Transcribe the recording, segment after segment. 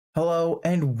Hello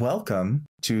and welcome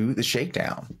to the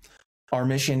Shakedown. Our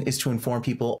mission is to inform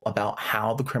people about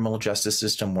how the criminal justice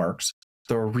system works,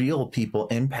 the real people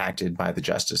impacted by the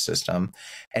justice system,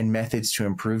 and methods to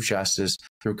improve justice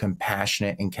through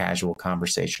compassionate and casual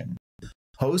conversation.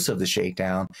 Hosts of the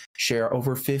Shakedown share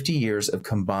over 50 years of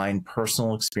combined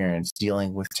personal experience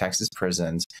dealing with Texas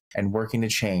prisons and working to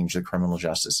change the criminal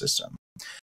justice system.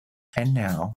 And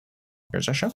now, here's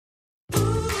our show.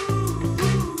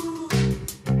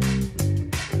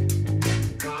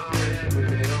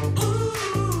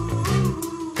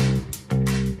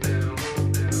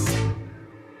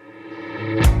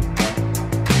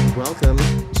 Welcome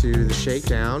to the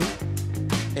Shakedown,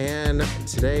 and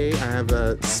today I have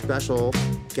a special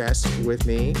guest with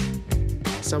me,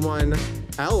 someone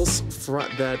else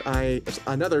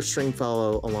another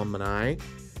Stringfellow alumni,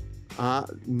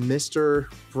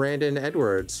 Mr. Brandon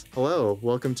Edwards. Hello,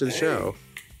 welcome to the show.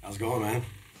 How's it going, man?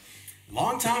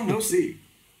 Long time no see.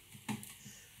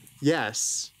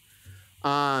 Yes.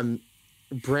 Brandon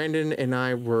and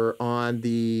I were on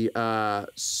the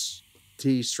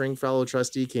Stringfellow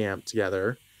trustee camp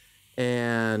together,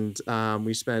 and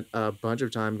we spent a bunch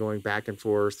of time going back and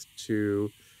forth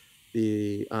to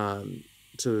the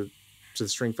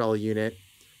Stringfellow unit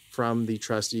from the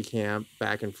trustee camp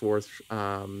back and forth,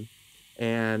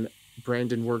 and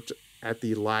Brandon worked at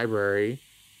the library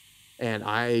and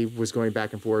I was going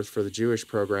back and forth for the Jewish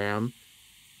program.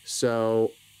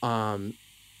 So in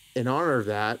honor of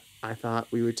that, I thought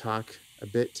we would talk a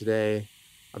bit today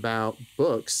about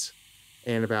books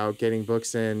and about getting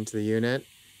books into the unit,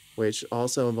 which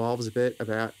also involves a bit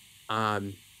about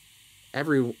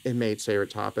every inmate's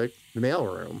favorite topic, the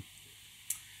mailroom.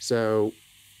 So,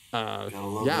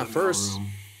 first,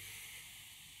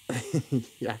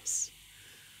 yes.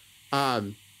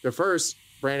 But first,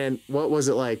 Brandon, what was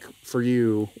it like for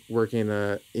you working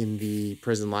in the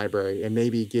prison library, and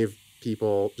maybe give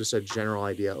people just a general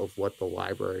idea of what the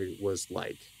library was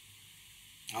like?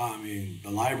 I mean, the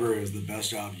library is the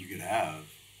best job you could have.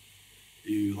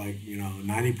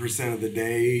 90% of the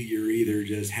day you're either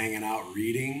just hanging out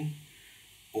reading,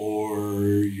 or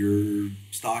you're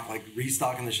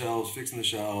restocking the shelves, fixing the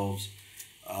shelves.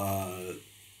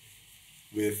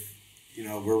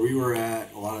 Where we were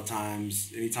at, a lot of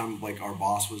times, anytime our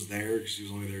boss was there, because she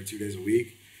was only there 2 days a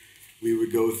week, we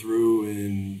would go through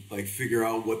and figure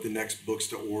out what the next books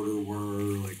to order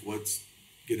were, what's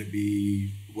gonna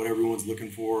be, what everyone's looking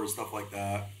for, stuff like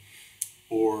that,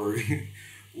 or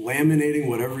laminating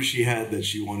whatever she had that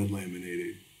she wanted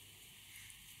laminated.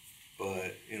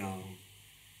 But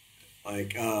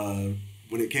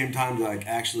when it came time to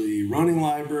actually running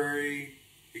library,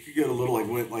 it could get a little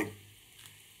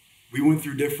we went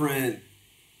through different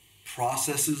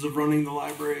processes of running the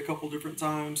library a couple different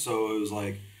times. So it was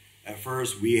at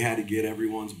first we had to get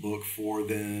everyone's book for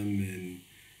them, and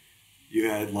you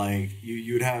had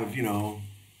you would have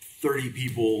 30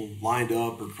 people lined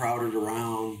up or crowded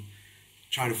around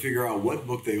trying to figure out what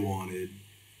book they wanted,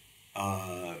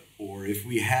 or if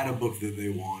we had a book that they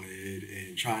wanted,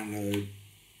 and trying to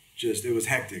it was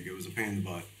hectic. It was a pain in the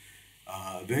butt.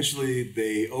 Eventually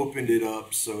they opened it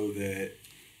up so that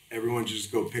everyone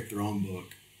just go pick their own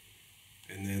book,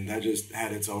 and then that just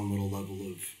had its own little level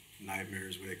of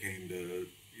nightmares when it came to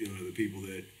the people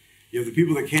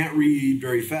that can't read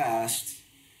very fast,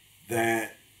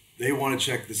 that they want to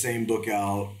check the same book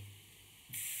out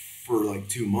for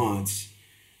 2 months,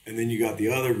 and then you got the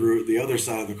other group, the other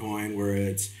side of the coin, where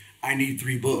it's, I need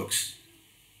 3 books.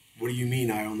 What do you mean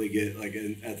I only get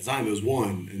at the time it was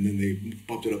 1, and then they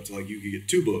bumped it up to you could get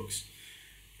 2 books,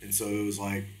 and so it was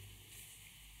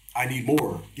I need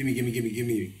more. Give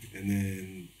me. And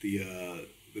then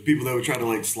the people that would try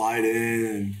to slide in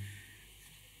and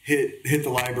hit the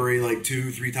library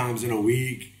 2-3 times in a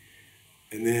week,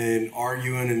 and then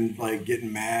arguing and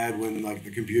getting mad when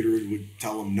the computer would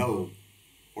tell them no,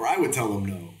 or I would tell them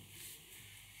no.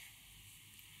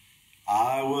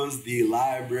 I was the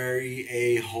library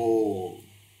a-hole.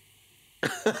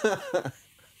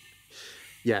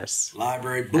 Yes.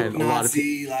 Library book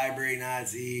Nazi, library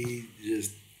Nazi,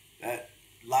 just that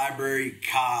library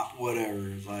cop, whatever.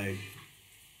 It's do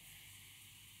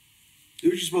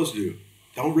what you're supposed to do.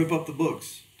 Don't rip up the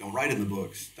books. Don't write in the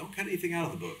books. Don't cut anything out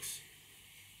of the books.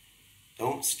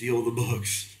 Don't steal the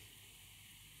books.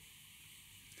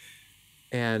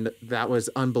 And that was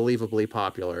unbelievably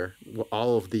popular.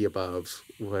 All of the above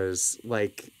was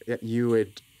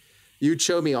you'd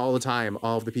show me all the time,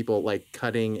 all of the people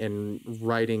cutting and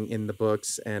writing in the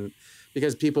books, and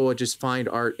because people would just find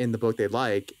art in the book they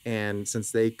like, and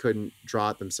since they couldn't draw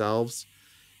it themselves,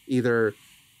 either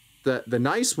the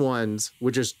nice ones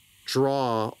would just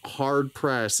draw hard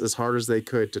press as hard as they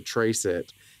could to trace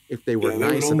it. If they were they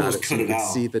nice would about almost it, so cut you it could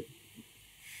out. see that.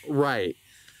 Right.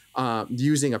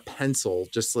 Using a pencil,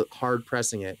 just hard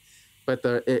pressing it. But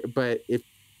if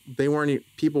they weren't,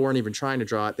 people weren't even trying to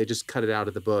draw it, they just cut it out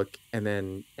of the book and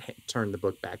then turned the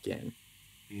book back in.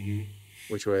 Mm-hmm.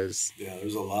 Which was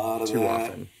there's a lot of too that.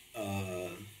 often.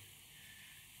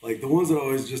 Like the ones that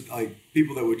always just like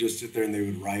people that would just sit there and they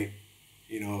would write,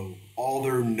 all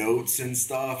their notes and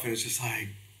stuff, and it's just like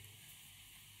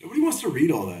nobody wants to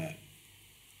read all that.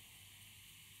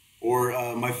 Or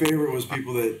my favorite was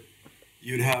people that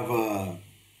you'd have, like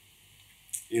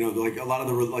a lot of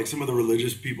the some of the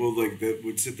religious people like that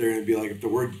would sit there and be like, if the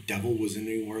word devil was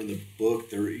anywhere in the book,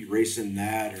 they're erasing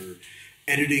that or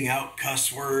editing out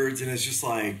cuss words, and it's just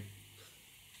like,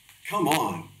 come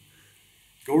on,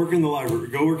 go work in the library,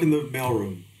 go work in the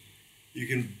mailroom. You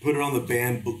can put it on the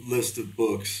banned list of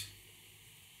books.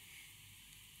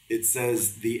 It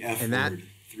says the F word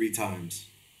 3 times.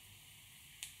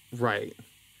 Right.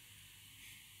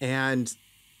 And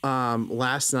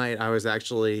last night I was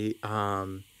actually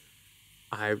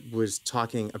I was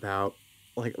talking about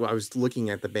I was looking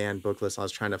at the banned book list. I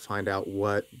was trying to find out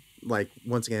what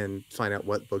find out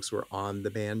what books were on the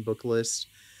banned book list,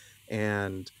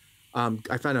 and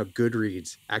I found out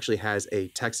Goodreads actually has a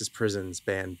Texas prisons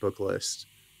banned book list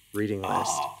reading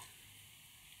list,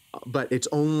 but it's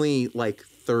only like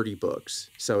 30 books,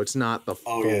 so it's not the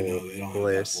full they don't have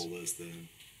list. That full list then.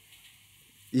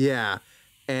 Yeah.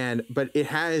 But it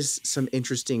has some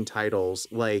interesting titles,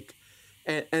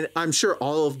 and I'm sure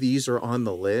all of these are on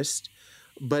the list,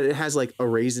 but it has like A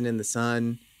Raisin in the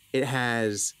Sun. It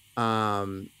has,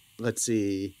 let's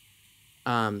see,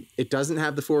 it doesn't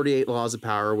have the 48 Laws of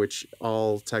Power, which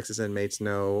all Texas inmates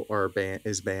know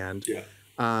is banned. Yeah.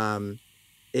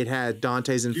 It had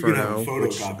Dante's Inferno, you can have a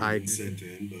which photocopy sent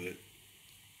in,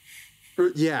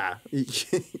 but yeah,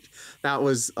 that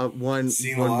was one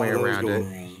way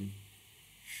around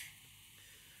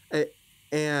it.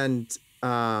 And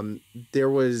there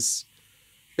was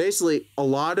basically a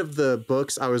lot of the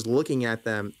books I was looking at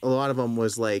them. A lot of them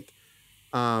was like,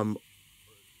 a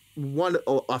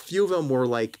few of them were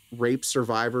like rape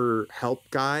survivor help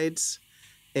guides,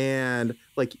 and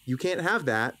like you can't have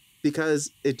that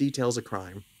because it details a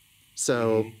crime,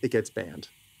 so it gets banned.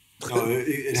 No,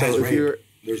 it has rape.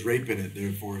 There's rape in it,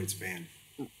 therefore it's banned.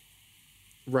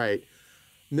 Right.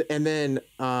 And then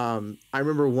I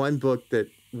remember one book that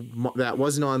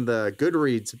wasn't on the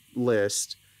Goodreads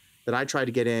list that I tried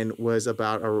to get in was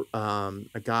about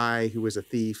a guy who was a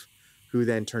thief who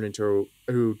then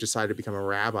who decided to become a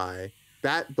rabbi.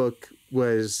 That book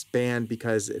was banned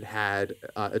because it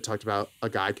talked about a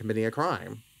guy committing a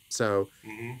crime. So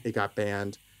it got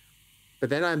banned. But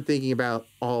then I'm thinking about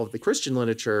all of the Christian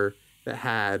literature that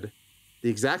had the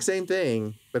exact same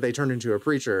thing, but they turned into a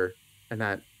preacher, and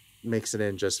that makes it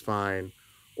in just fine.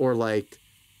 Or like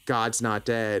God's Not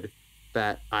Dead,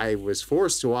 that I was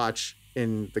forced to watch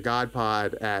in the God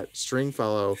Pod at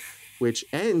Stringfellow, which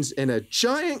ends in a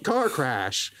giant car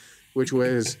crash, which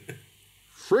was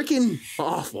freaking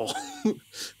awful.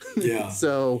 Yeah.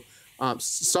 So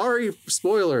sorry,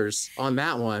 spoilers on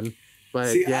that one. But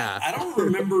see, yeah, I don't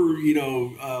remember,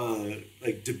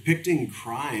 like depicting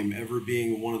crime ever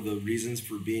being one of the reasons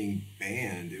for being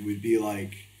banned. It would be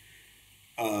like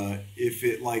if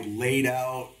it like laid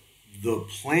out the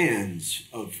plans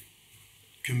of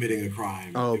committing a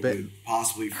crime, it would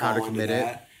possibly fall into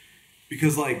that.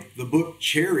 Because like the book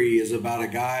Cherry is about a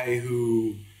guy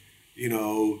who,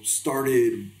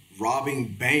 started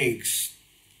robbing banks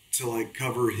to like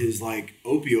cover his like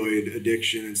opioid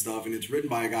addiction and stuff, and it's written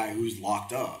by a guy who's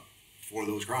locked up for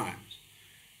those crimes.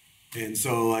 And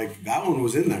so like that one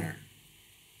was in there.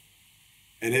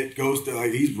 And it goes to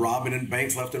like he's robbing in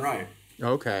banks left and right.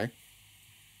 Okay.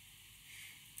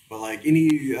 But like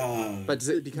any but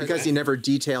because he never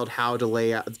detailed how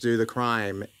to do the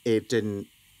crime, it didn't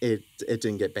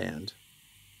get banned.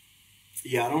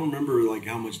 Yeah, I don't remember like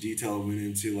how much detail went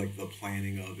into like the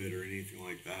planning of it or anything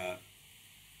like that.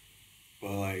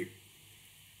 But like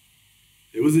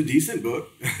it was a decent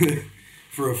book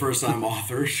for a first-time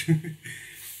author.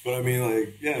 But I mean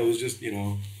like yeah, it was just,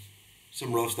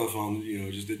 some rough stuff on,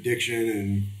 just addiction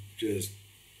and just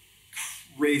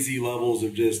crazy levels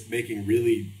of just making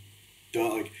really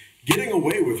dumb, like getting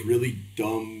away with really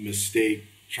dumb mistake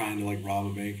trying to like rob a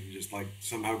bank and just like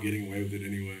somehow getting away with it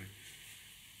anyway.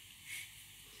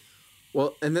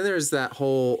 Well, and then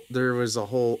there was a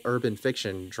whole urban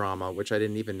fiction drama, which I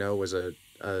didn't even know was a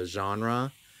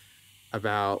genre,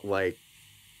 about like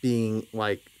being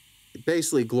like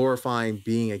basically glorifying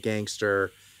being a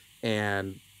gangster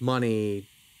and money,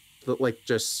 like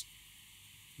just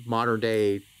modern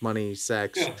day money,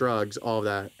 sex, Yeah. drugs, all of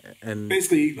that, and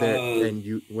Basically, and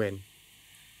you win.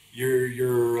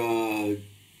 your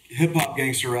hip hop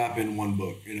gangster rap in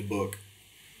a book.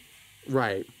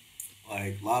 Right.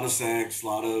 Like a lot of sex, a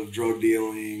lot of drug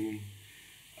dealing,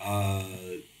 uh,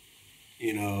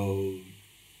 you know,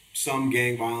 some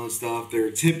gang violence stuff.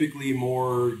 They're typically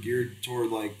more geared toward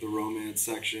like the romance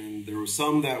section. There were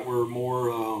some that were more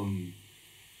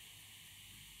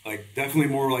like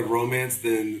definitely more like romance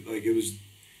than like it was.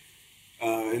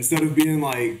 Instead of being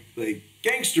like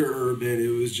gangster urban, it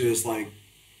was just like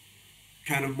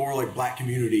kind of more like black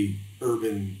community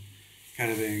urban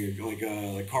kind of thing.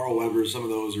 Like Carl Weber. Some of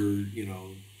those are, you know,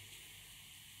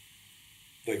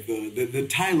 like the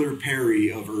Tyler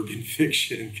Perry of urban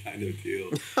fiction kind of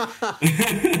deal.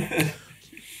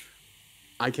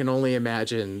 I can only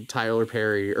imagine Tyler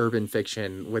Perry urban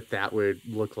fiction, what that would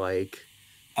look like.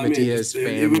 I mean, Medea's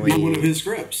family. it would be one of his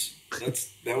scripts.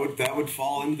 That would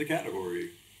fall into the category.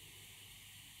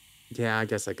 Yeah, I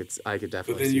guess I could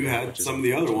definitely. But then see you that, had some of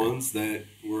the other ones that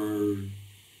were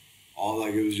all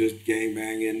like it was just gang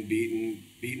banging,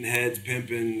 beating heads,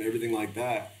 pimping, everything like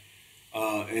that.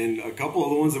 And a couple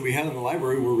of the ones that we had in the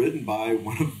library were written by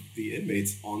one of the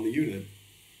inmates on the unit.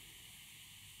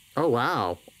 Oh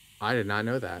wow, I did not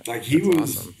know that. Like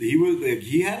awesome.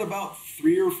 he had about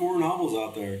 3 or 4 novels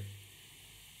out there,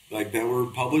 like that were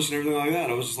published and everything like that.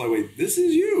 I was just like, wait, this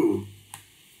is you.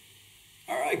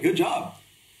 All right, good job.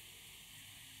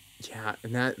 Yeah,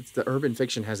 and that the urban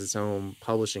fiction has its own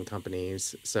publishing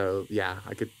companies, so yeah,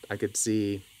 I could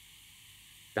see.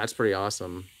 That's pretty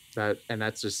awesome.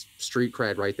 That's just street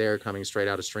cred right there, coming straight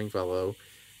out of Stringfellow,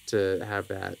 to have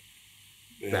that.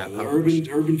 Yeah, the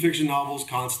urban fiction novels,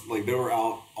 like they were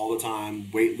out all the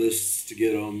time. Wait lists to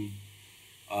get them.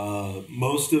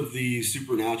 Most of the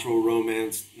supernatural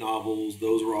romance novels,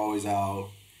 those were always out.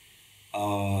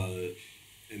 And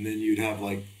then you'd have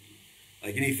like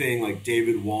anything like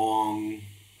David Wong,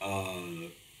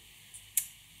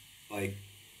 like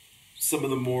some of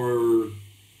the more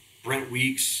Brent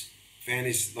Weeks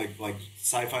fantasy, like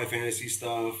sci-fi fantasy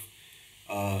stuff,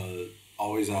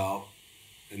 always out.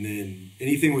 And then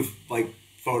anything with like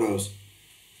photos,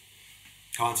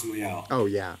 constantly out. Oh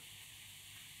yeah,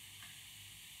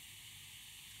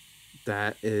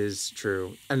 that is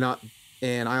true. And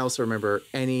I also remember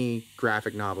any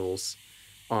graphic novels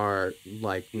are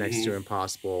like next to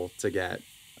impossible to get,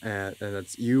 and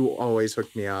it's, you always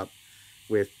hooked me up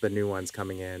with the new ones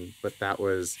coming in, but that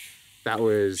was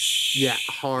yeah,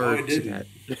 hard to get.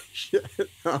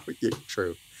 Oh yeah,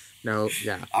 true. No,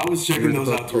 yeah. I was checking those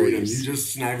out to read them. You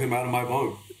just snagged them out of my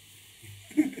bunk.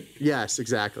 Yes,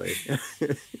 exactly.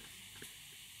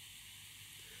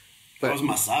 That was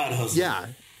my side hustle. Yeah.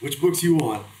 Which books you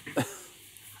want?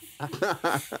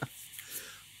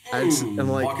 I'm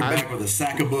like, walking back with a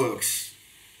sack of books.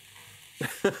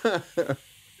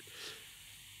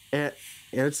 And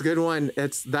it's a good one.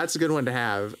 That's a good one to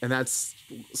have, and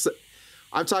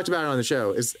I've talked about it on the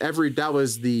show. That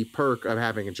was the perk of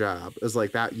having a job. It was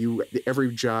like that.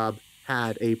 Every job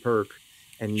had a perk,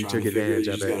 and you took advantage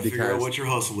of it, because figure out what your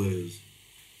hustle is.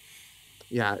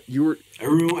 Yeah, you were.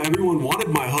 Everyone wanted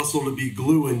my hustle to be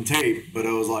glue and tape, but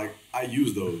I was like, I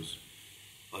use those.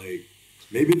 Like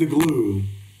maybe the glue,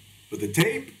 but the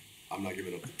tape, I'm not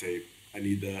giving up the tape. I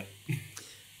need that.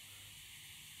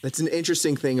 That's an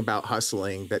interesting thing about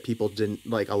hustling that people didn't,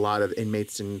 like, a lot of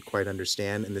inmates didn't quite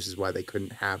understand, and this is why they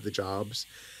couldn't have the jobs,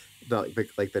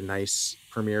 like the nice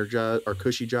premier job or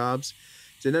cushy jobs.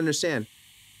 Didn't understand.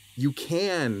 You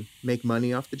can make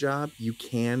money off the job. You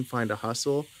can find a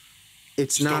hustle.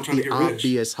 It's just not the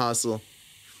obvious hustle,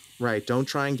 right? Don't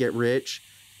try and get rich,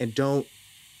 and don't,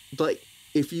 like,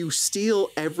 if you steal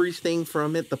everything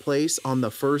from the place on the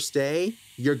first day,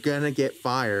 you're gonna get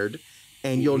fired.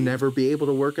 And you'll never be able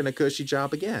to work in a cushy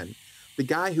job again. The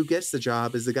guy who gets the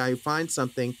job is the guy who finds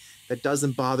something that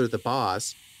doesn't bother the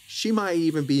boss. She might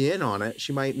even be in on it.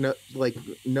 She might know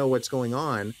what's going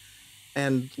on.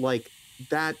 And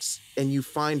and you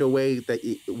find a way that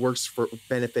it works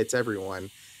benefits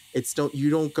everyone. You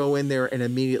don't go in there and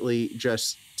immediately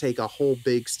just take a whole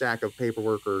big stack of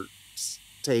paperwork or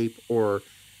tape or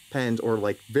pens or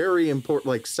like very important,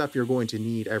 like stuff you're going to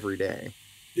need every day.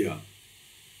 Yeah.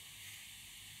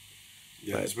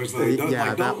 Yeah, especially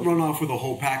don't run off with a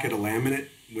whole packet of laminate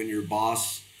when your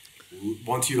boss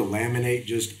wants you to laminate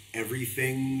just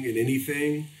everything and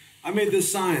anything. I made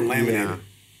this sign, laminate it.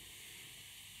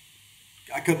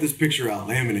 I cut this picture out,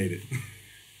 laminate it.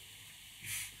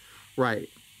 Right.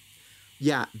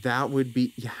 Yeah, that would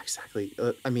be, yeah, exactly.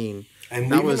 I mean,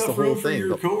 and that was the whole room thing. For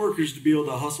your coworkers to be able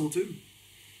to hustle too.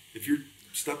 If you're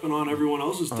stepping on everyone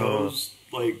else's toes,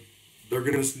 like they're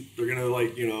gonna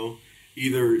like, you know,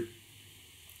 either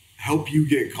help you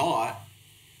get caught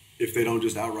if they don't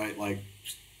just outright like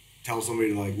tell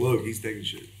somebody to like, look, he's taking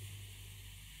shit.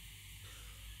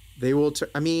 They will.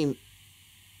 I mean,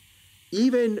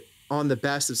 even on the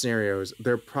best of scenarios,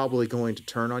 they're probably going to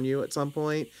turn on you at some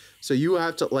point. So you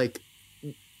have to like,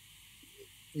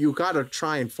 you got to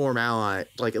try and form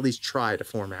like at least try to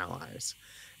form allies,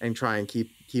 and try and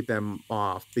keep them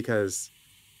off, because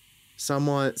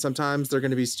sometimes they're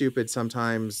going to be stupid.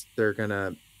 Sometimes they're going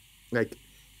to, like,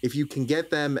 if you can get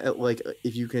them at, like,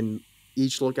 if you can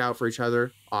each look out for each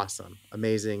other, awesome,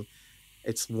 amazing.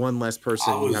 It's one less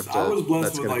person. I was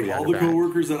blessed with like all the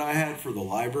coworkers that I had for the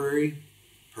library.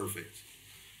 Perfect.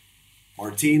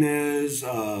 Martinez,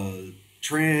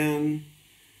 Tran,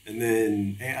 and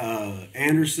then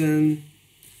Anderson.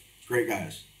 Great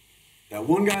guys. That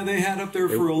one guy they had up there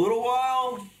for a little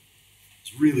while, I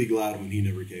was really glad when he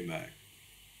never came back.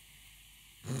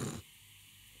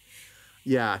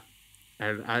 Yeah,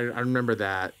 and I remember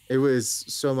that. It was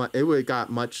so much. It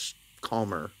got much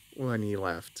calmer when he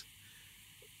left.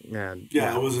 And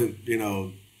yeah, I wasn't, you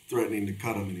know, threatening to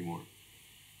cut him anymore.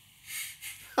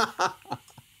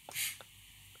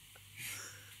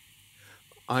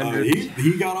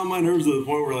 He got on my nerves to the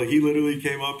point where like he literally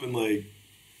came up and like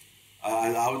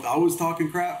I was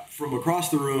talking crap from across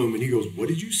the room, and he goes, "What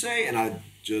did you say?" And I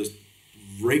just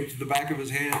raked the back of his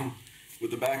hand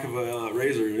with the back of a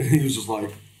razor, and he was just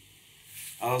like,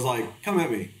 I was like, "Come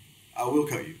at me, I will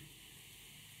cut you."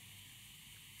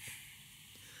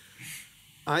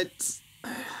 It's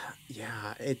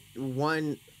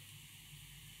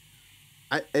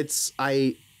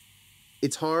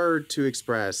hard to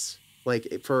express,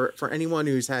 like, for anyone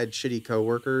who's had shitty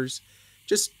coworkers,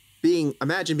 just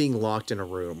imagine being locked in a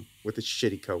room with a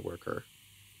shitty coworker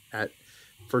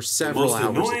for several hours.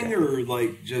 The most annoying or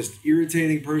like just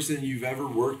irritating person you've ever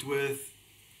worked with.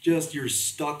 Just you're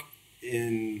stuck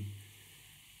in,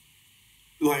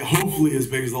 like, hopefully as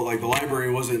big as the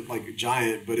library wasn't like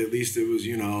giant, but at least it was,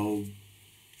 you know,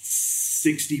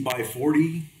 60 by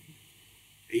 40,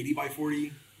 80 by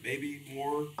 40, maybe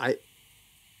more. I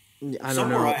don't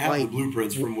Somewhere know. I have the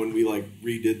blueprints from when we like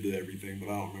redid everything, but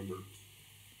I don't remember.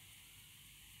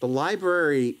 The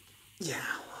library, yeah,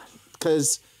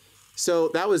 because so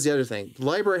that was the other thing. The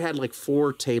library had like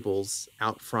 4 tables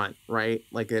out front, right?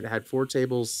 Like it had 4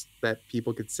 tables that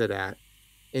people could sit at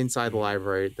inside the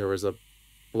library. There was a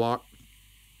block,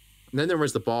 and then there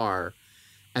was the bar,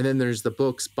 and then there's the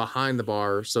books behind the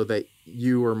bar so that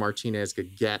you or Martinez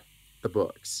could get the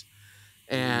books.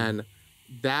 And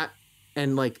that's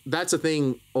a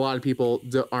thing a lot of people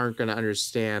aren't going to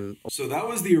understand. So that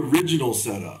was the original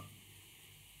setup.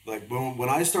 Like when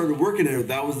I started working there,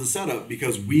 that was the setup,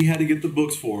 because we had to get the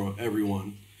books for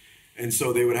everyone. And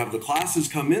so they would have the classes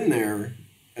come in there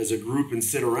as a group and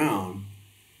sit around.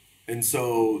 And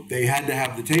so they had to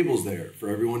have the tables there for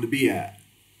everyone to be at.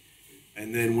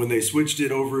 And then when they switched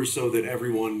it over so that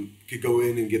everyone could go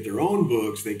in and get their own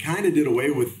books, they kind of did away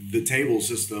with the table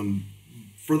system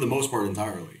for the most part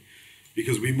entirely.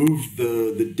 Because we moved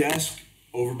the desk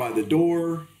over by the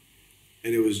door,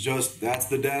 and it was just, that's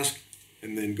the desk,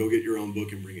 and then go get your own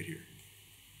book and bring it here.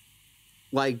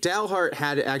 Like Dalhart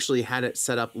had it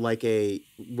set up like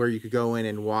where you could go in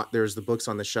and watch. There's the books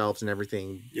on the shelves and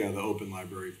everything. Yeah, the open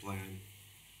library plan.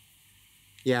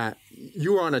 Yeah,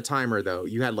 you were on a timer though.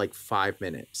 You had like 5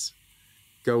 minutes.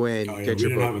 Go in, get your book. We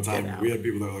didn't have a timer. We had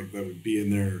people that would be in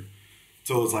there.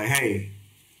 So it's like, hey,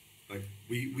 like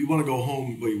we want to go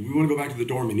home. Like, we want to go back to the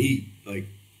dorm and eat. Like,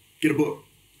 get a book,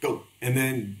 go. And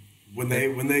then when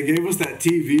they gave us that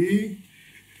TV,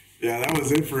 yeah, that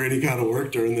was it for any kind of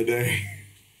work during the day.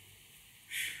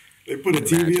 They put a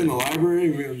TV in the library,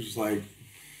 and we were just like,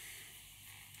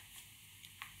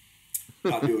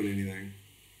 not doing anything.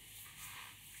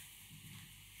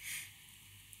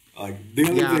 Like, the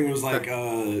other thing was like,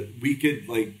 we could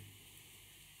like,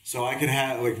 so I could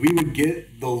have, like, we would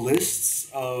get the lists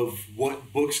of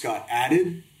what books got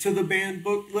added to the banned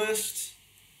book list,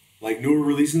 like newer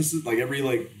releases, like every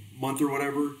like month or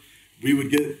whatever. We would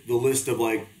get the list of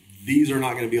like, these are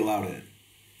not going to be allowed in.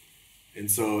 And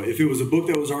so if it was a book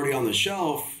that was already on the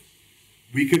shelf,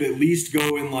 we could at least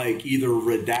go and like either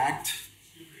redact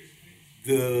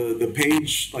the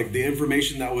page, like the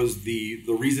information that was the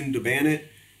reason to ban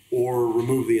it, or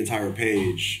remove the entire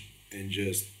page and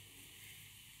just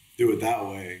do it that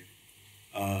way.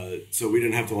 So we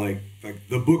didn't have to like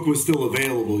the book was still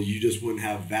available. You just wouldn't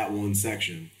have that one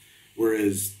section.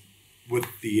 Whereas with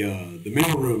the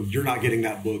mailroom, you're not getting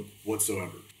that book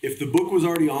whatsoever. If the book was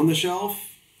already on the shelf,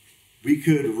 we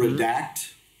could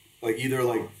redact, like either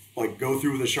like like go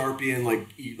through with a Sharpie and like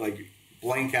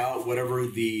blank out whatever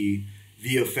the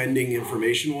offending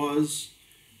information was,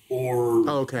 or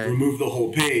remove the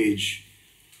whole page.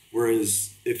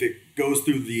 Whereas if it goes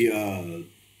through the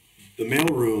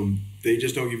mailroom, they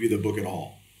just don't give you the book at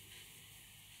all.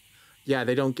 Yeah,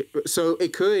 they don't get, so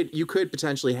you could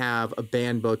potentially have a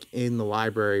banned book in the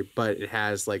library, but it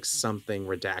has like something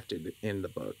redacted in the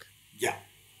book. Yeah,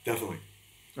 definitely.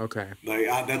 Okay. Like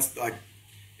that's like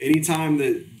anytime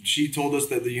that she told us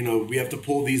that we have to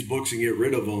pull these books and get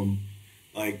rid of them,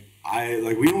 we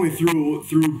only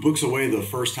threw books away the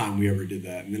first time we ever did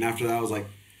that, and then after that I was like,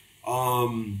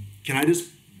 can I just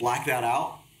black that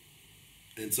out?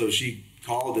 And so she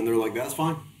called and they're like, that's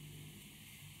fine.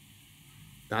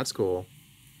 That's cool.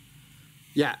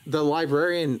 Yeah, the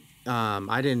librarian,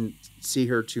 I didn't see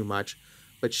her too much,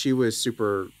 but she was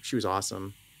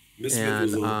awesome. Miss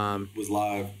Smith was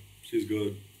live. She was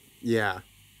good. Yeah.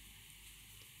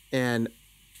 And,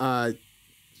 but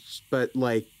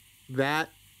like that,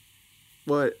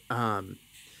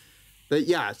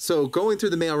 so going through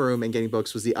the mailroom and getting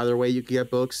books was the other way you could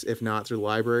get books, if not through the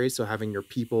library. So having your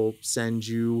people send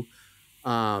you,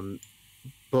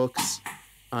 books,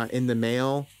 in the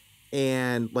mail.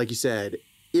 And like you said,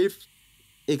 if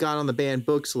it got on the banned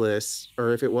books list,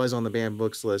 or if it was on the banned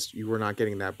books list, you were not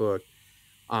getting that book,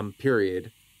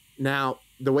 period. Now,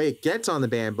 the way it gets on the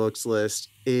banned books list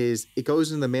is it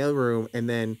goes in the mailroom, and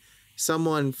then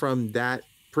someone from that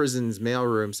prison's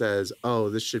mailroom says, oh,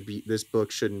 this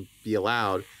book shouldn't be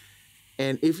allowed.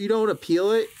 And if you don't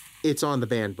appeal it, it's on the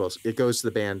banned books. It goes to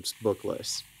the banned book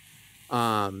list.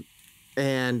 And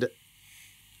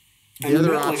the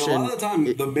other option, a lot of the time,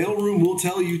 the mailroom will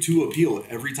tell you to appeal it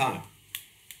every time,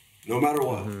 no matter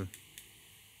what. Mm-hmm.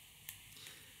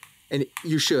 And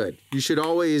you should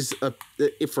always,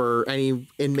 for any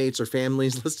inmates or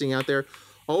families listening out there,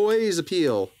 always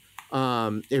appeal,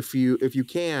 if you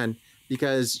can,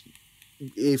 because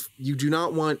if you do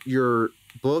not want your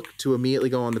book to immediately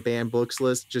go on the banned books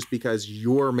list just because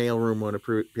your mailroom won't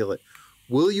appeal it.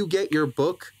 Will you get your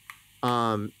book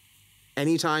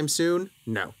anytime soon?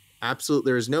 No. Absolutely,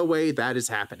 there is no way that is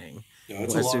happening. No,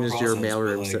 as soon as your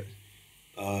mailroom,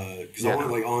 because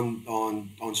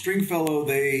on Stringfellow,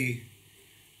 they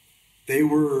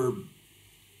were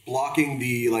blocking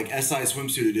the SI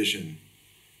swimsuit edition,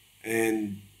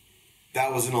 and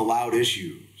that was an allowed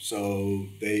issue. So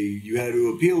you had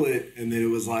to appeal it, and then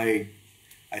it was I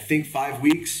think 5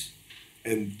 weeks,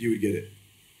 and you would get it.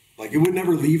 It would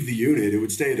never leave the unit; it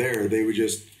would stay there. They would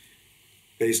just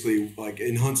basically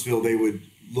in Huntsville, they would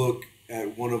look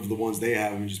at one of the ones they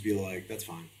have and just be like, that's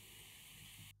fine.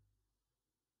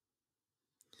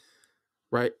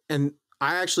 Right. And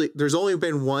there's only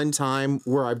been one time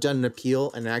where I've done an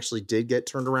appeal and it actually did get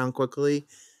turned around quickly.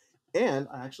 And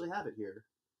I actually have it here.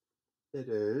 It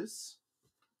is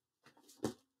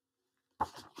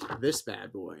this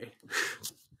bad boy.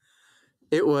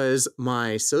 It was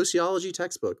my sociology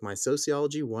textbook, my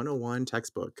Sociology 101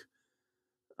 textbook.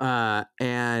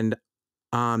 And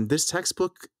this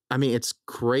textbook, it's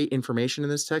great information in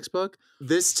this textbook.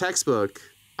 This textbook,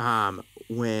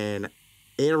 when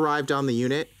it arrived on the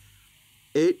unit,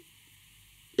 it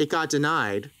got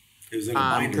denied. It was in a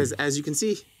binder. Because as you can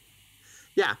see,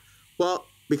 yeah, well,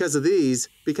 because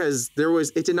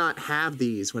it did not have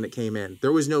these when it came in.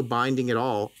 There was no binding at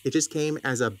all. It just came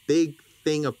as a big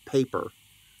thing of paper.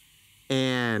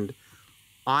 And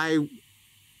I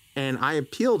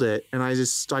appealed it, and I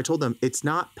told them it's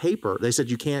not paper. They said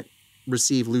you can't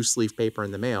receive loose leaf paper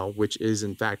in the mail, which is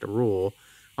in fact a rule.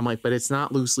 I'm like, but it's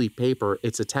not loose leaf paper,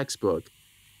 it's a textbook.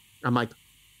 I'm like,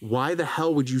 why the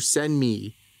hell would you send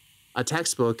me a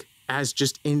textbook as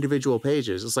just individual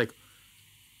pages? It's like,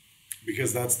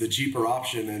 because that's the cheaper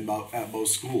option at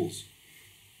most schools.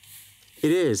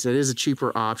 It is a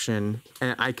cheaper option.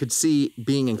 And I could see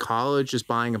being in college, just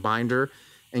buying a binder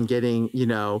and getting,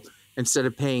 instead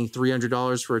of paying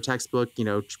 $300 for a textbook,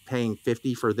 paying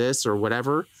 $50 for this or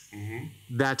whatever. Mm-hmm.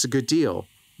 That's a good deal.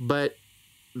 But,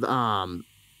 you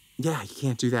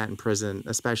can't do that in prison,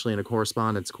 especially in a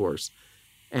correspondence course.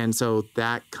 And so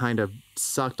that kind of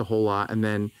sucked a whole lot. And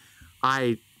then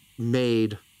I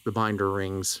made the binder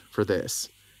rings for this.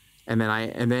 And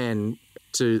then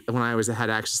when I had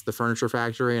access to the furniture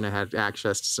factory and I had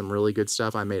access to some really good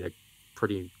stuff, I made a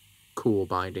pretty cool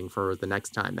binding for the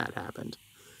next time that happened.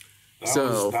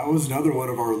 That was another one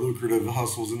of our lucrative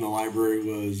hustles in the library,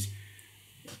 was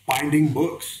binding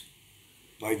books.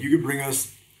 You could bring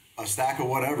us a stack of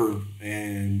whatever,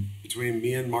 and between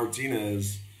me and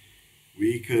Martinez,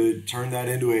 we could turn that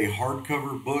into a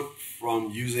hardcover book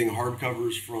from using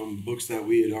hardcovers from books that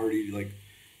we had already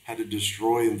had to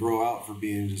destroy and throw out for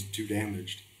being just too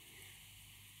damaged.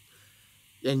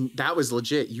 And that was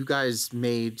legit. You guys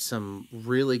made some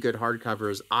really good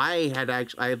hardcovers. I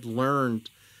had learned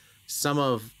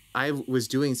I was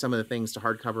doing some of the things to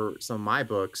hardcover some of my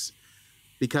books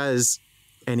because,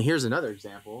 and here's another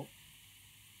example.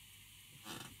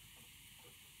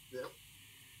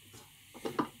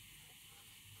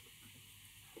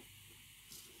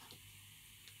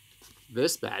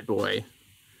 This bad boy.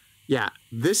 Yeah,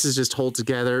 this is just held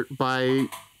together by,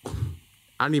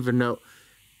 I don't even know.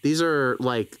 These are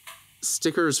like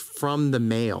stickers from the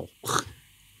mail.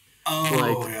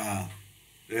 Oh, yeah.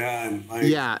 Yeah. And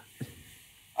yeah.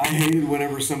 I hated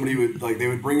whenever somebody would they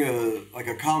would bring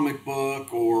a comic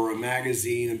book or a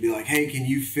magazine and be like, hey, can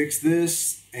you fix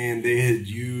this? And they had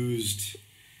used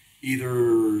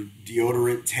either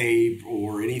deodorant tape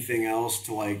or anything else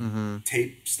to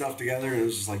tape stuff together. And it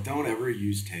was just like, don't ever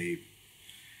use tape.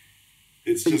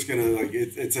 It's just going to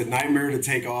it's a nightmare to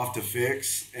take off to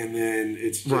fix. And then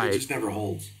it just never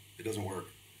holds. It doesn't work.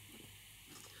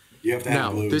 You have to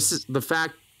have glue. This is the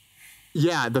fact.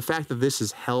 Yeah, the fact that this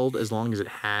is held as long as it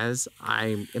has,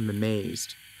 I am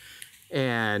amazed.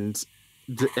 And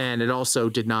it also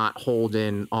did not hold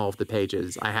in all of the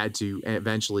pages. I had to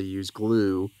eventually use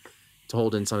glue to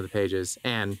hold in some of the pages.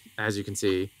 And as you can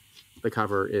see, the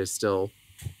cover is still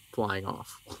flying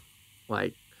off.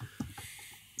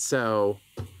 So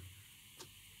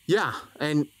yeah.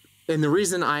 And the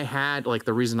reason I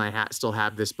still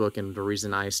have this book, and the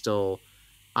reason I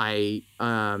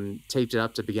taped it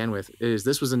up to begin with, is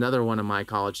this was another one of my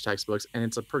college textbooks, and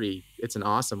it's an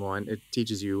awesome one. It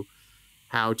teaches you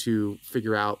how to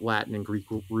figure out Latin and Greek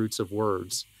roots of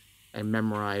words and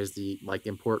memorize the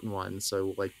important ones.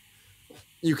 So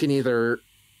you can either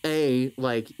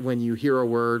when you hear a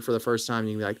word for the first time,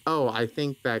 you can be like, oh, I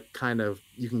think that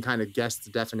you can kind of guess the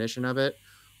definition of it,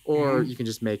 or you can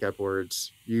just make up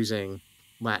words using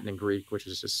Latin and Greek, which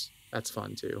is that's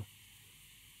fun too.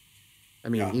 I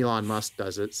mean, Elon Musk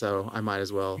does it, so I might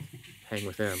as well hang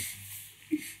with him.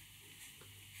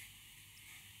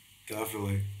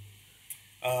 Definitely.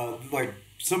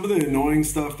 Some of the annoying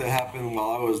stuff that happened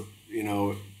while I was,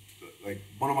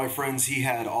 one of my friends, he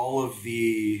had all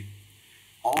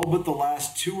but the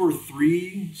last 2 or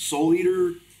 3 Soul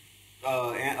Eater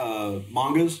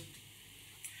mangas.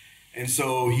 And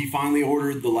so he finally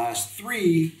ordered the last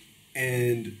 3,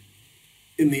 and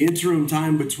in the interim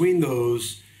time between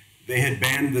those, they had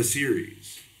banned the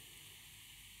series.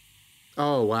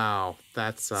 Oh, wow.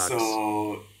 That sucks.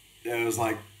 So it was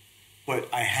like, but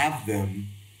I have them.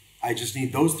 I just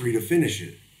need those 3 to finish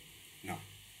it. No.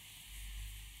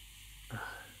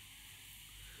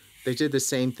 They did the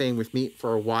same thing with me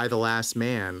for Why the Last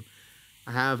Man.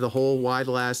 I have the whole Why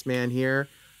the Last Man here.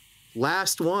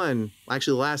 Last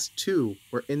 2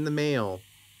 were in the mail,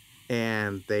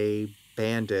 and they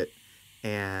banned it.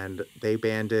 And they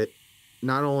banned it.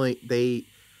 Not only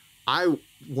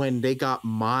when they got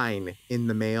mine in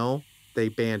the mail, they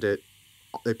banned it.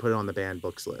 They put it on the banned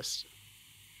books list.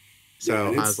 So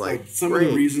I was like, some great. of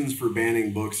the reasons for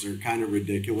banning books are kind of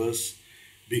ridiculous,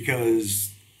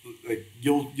 because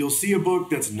you'll see a book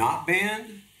that's not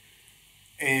banned,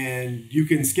 and you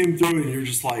can skim through it, and you're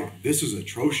just like, this is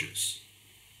atrocious.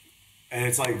 And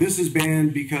it's like, this is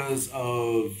banned because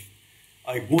of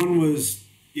one was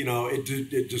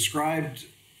it described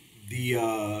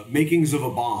the makings of a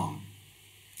bomb.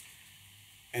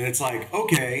 And it's like,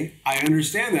 okay, I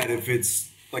understand that if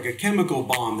it's like a chemical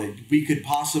bomb that we could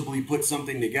possibly put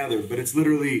something together, but it's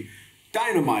literally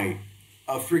dynamite,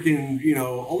 a freaking,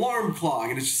 alarm clock.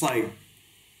 And it's just like,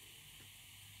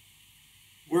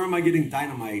 where am I getting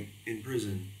dynamite in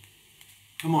prison?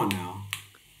 Come on now.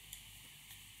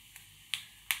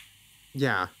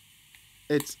 Yeah.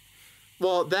 It's,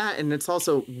 well, that, and it's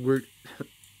also,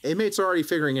 inmates are already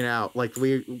figuring it out.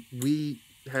 We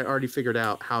had already figured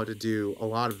out how to do a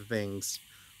lot of the things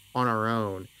on our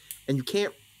own. And you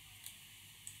can't,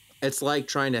 it's like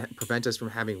trying to prevent us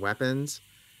from having weapons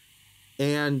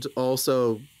and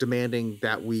also demanding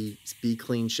that we be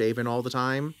clean shaven all the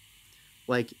time.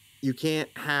 You can't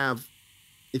have,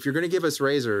 if you're going to give us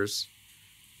razors,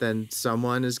 then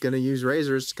someone is going to use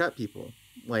razors to cut people.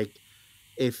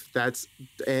 If that's,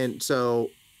 and so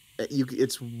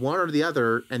it's one or the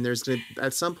other, and there's going to,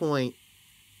 at some point,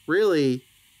 really,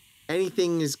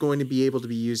 anything is going to be able to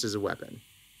be used as a weapon.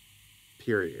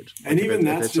 Period. And even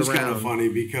that's just kind of funny,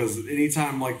 because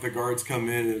anytime the guards come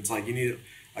in and it's like, you need,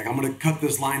 I'm going to cut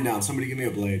this line down. Somebody give me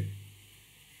a blade.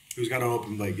 Who's got an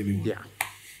open blade? Give me one. Yeah.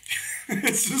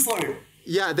 It's just like,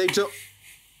 yeah, they don't.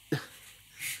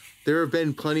 There have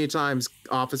been plenty of times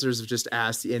officers have just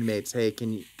asked the inmates, "Hey,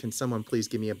 can someone please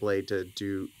give me a blade to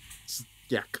do,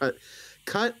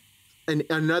 cut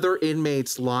another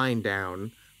inmate's line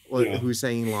down who's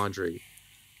hanging laundry."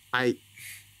 I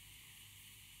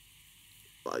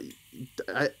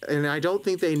don't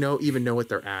think they even know what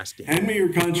they're asking. Hand me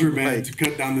your contraband to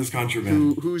cut down this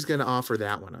contraband. Who's going to offer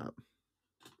that one up?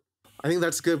 I think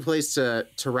that's a good place to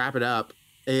wrap it up.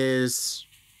 Is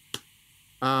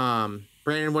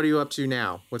Brandon, what are you up to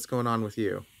now? What's going on with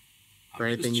you? Or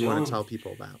anything you want to tell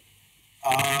people about?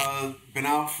 Been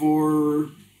out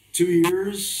for 2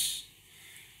 years.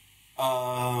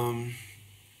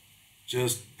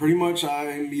 Just pretty much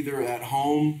I'm either at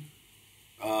home,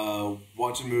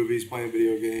 watching movies, playing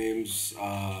video games,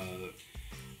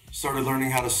 started learning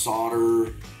how to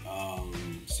solder,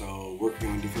 so working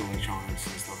on different electronics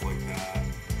and stuff like that,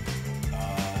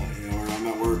 or I'm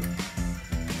at work.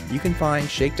 You can find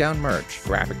Shakedown merch,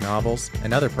 graphic novels,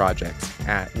 and other projects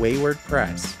at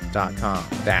waywordpress.com.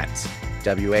 That's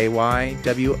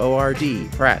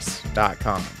WAYWORD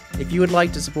press.com. If you would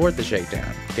like to support The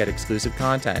Shakedown, get exclusive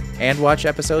content, and watch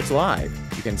episodes live,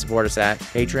 you can support us at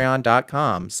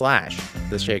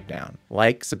patreon.com/The Shakedown.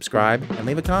 Like, subscribe, and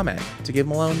leave a comment to give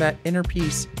Malone that inner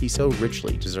peace he so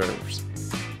richly deserves.